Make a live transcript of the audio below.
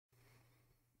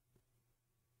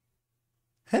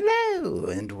Hello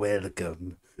and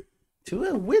welcome to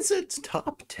a Wizard's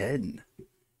Top 10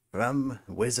 from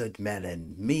Wizard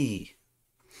Melon, me,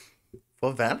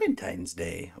 for Valentine's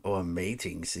Day or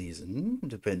mating season,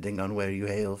 depending on where you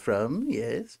hail from,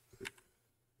 yes.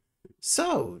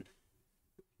 So,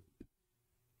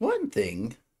 one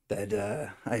thing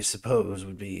that I suppose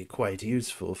would be quite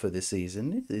useful for this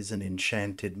season is an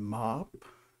enchanted mop.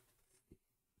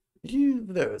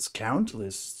 There's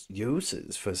countless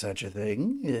uses for such a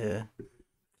thing.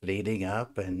 Cleaning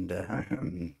up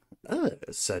and other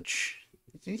such.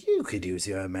 You could use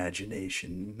your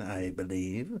imagination, I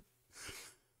believe.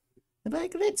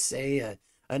 Like, let's say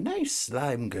a nice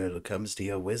slime girl comes to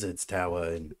your wizard's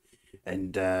tower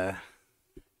and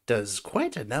does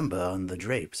quite a number on the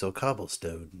drapes or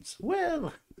cobblestones.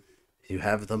 Well, you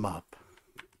have them up.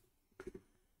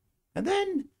 And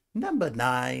then number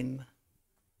 9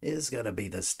 is gonna be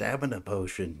the stamina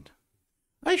potion.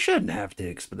 I shouldn't have to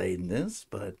explain this,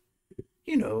 but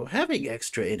having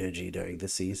extra energy during the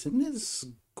season is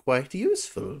quite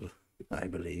useful, I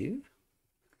believe.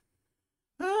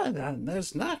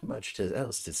 There's not much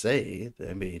else to say.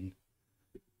 I mean,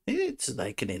 it's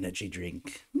like an energy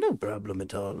drink, no problem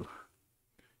at all.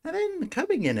 And then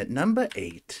coming in at number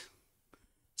 8,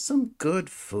 some good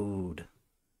food.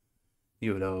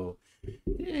 You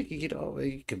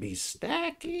could be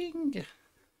stacking,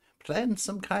 plan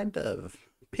some kind of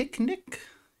picnic,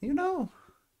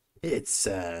 It's,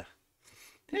 some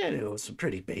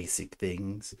pretty basic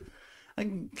things.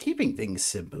 And keeping things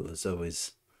simple is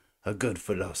always a good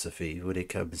philosophy when it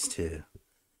comes to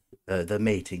the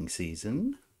mating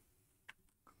season.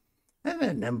 And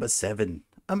then number 7,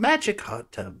 a magic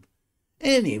hot tub.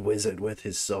 Any wizard with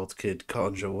his salt could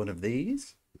conjure one of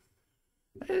these.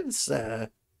 It's a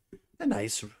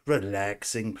nice,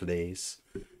 relaxing place.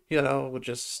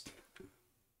 Just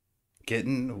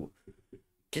getting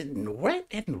wet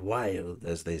and wild,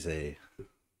 as they say.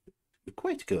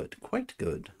 Quite good, quite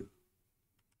good.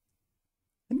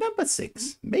 And number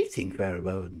 6, mating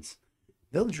pheromones.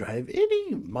 They'll drive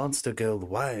any monster girl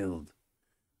wild.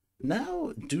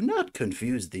 Now, do not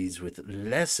confuse these with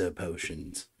lesser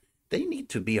potions. They need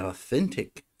to be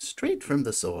authentic, straight from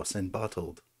the source and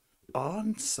bottled,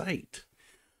 on site.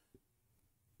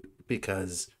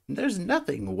 Because there's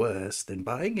nothing worse than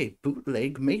buying a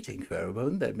bootleg mating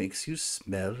pheromone that makes you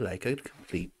smell like a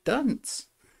complete dunce.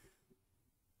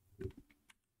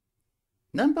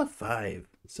 Number 5,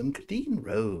 some clean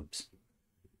robes.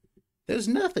 There's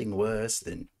nothing worse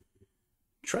than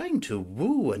trying to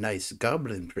woo a nice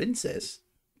goblin princess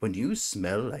when you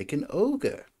smell like an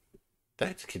ogre.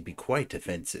 That can be quite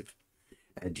offensive,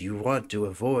 and you want to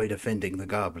avoid offending the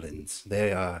goblins.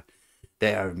 They are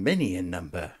many in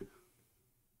number.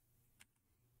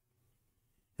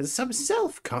 Some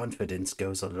self-confidence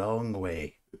goes a long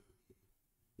way.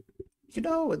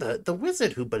 The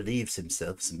wizard who believes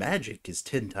himself's magic is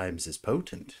 10 times as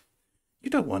potent. You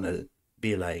don't want to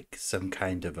be like some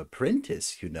kind of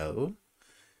apprentice,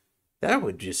 That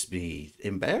would just be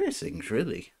embarrassing,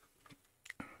 really.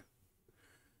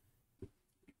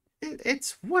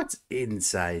 It's what's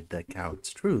inside that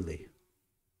counts, truly.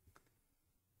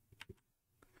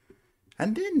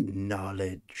 And then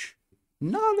knowledge.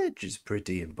 Knowledge is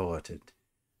pretty important,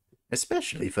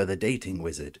 especially for the dating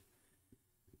wizard.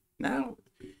 Now,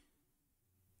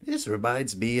 this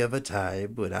reminds me of a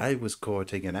time when I was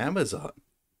courting an Amazon,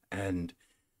 and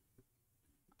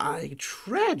I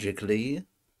tragically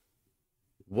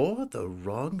wore the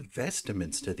wrong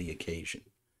vestments to the occasion.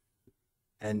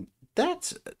 And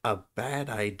that's a bad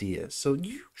idea, so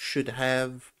you should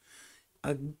have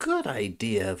a good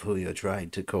idea of who you're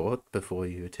trying to court before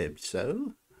you attempt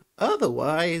so.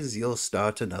 Otherwise, you'll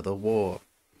start another war,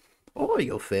 or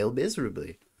you'll fail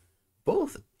miserably.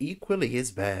 Both equally as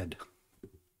bad.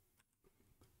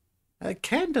 A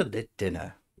candlelit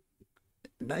dinner.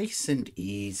 Nice and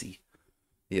easy.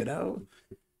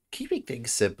 Keeping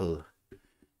things simple.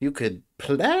 You could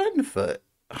plan for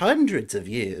hundreds of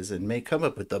years and may come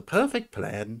up with the perfect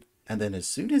plan, and then as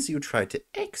soon as you try to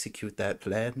execute that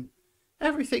plan,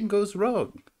 everything goes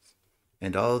wrong,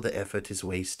 and all the effort is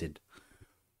wasted.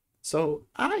 So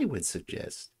I would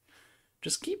suggest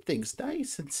just keep things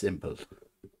nice and simple.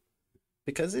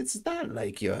 Because it's not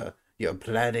like you're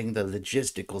planning the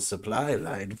logistical supply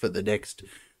line for the next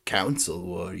council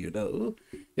war, You're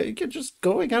just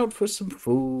going out for some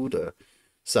food or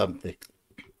something.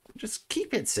 Just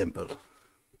keep it simple.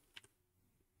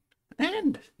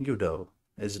 And,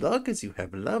 as long as you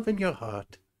have love in your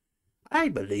heart, I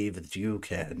believe that you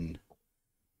can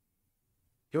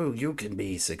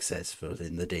be successful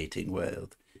in the dating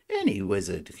world. Any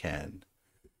wizard can.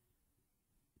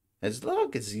 As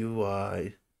long as you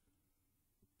are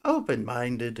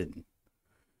open-minded and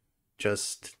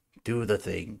just do the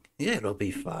thing, it'll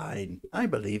be fine. I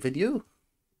believe in you.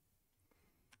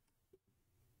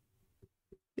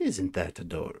 Isn't that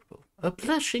adorable? A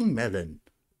blushing melon.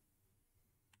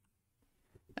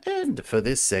 And for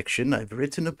this section, I've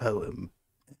written a poem.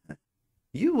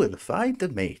 You will find a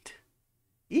mate.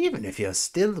 Even if you're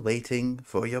still waiting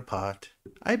for your part,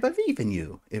 I believe in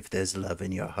you if there's love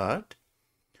in your heart.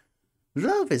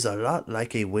 Love is a lot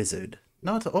like a wizard,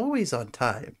 not always on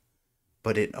time,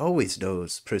 but it always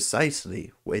knows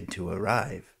precisely when to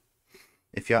arrive.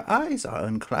 If your eyes are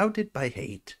unclouded by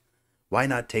hate, why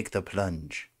not take the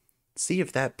plunge? See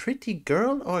if that pretty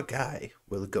girl or guy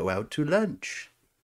will go out to lunch.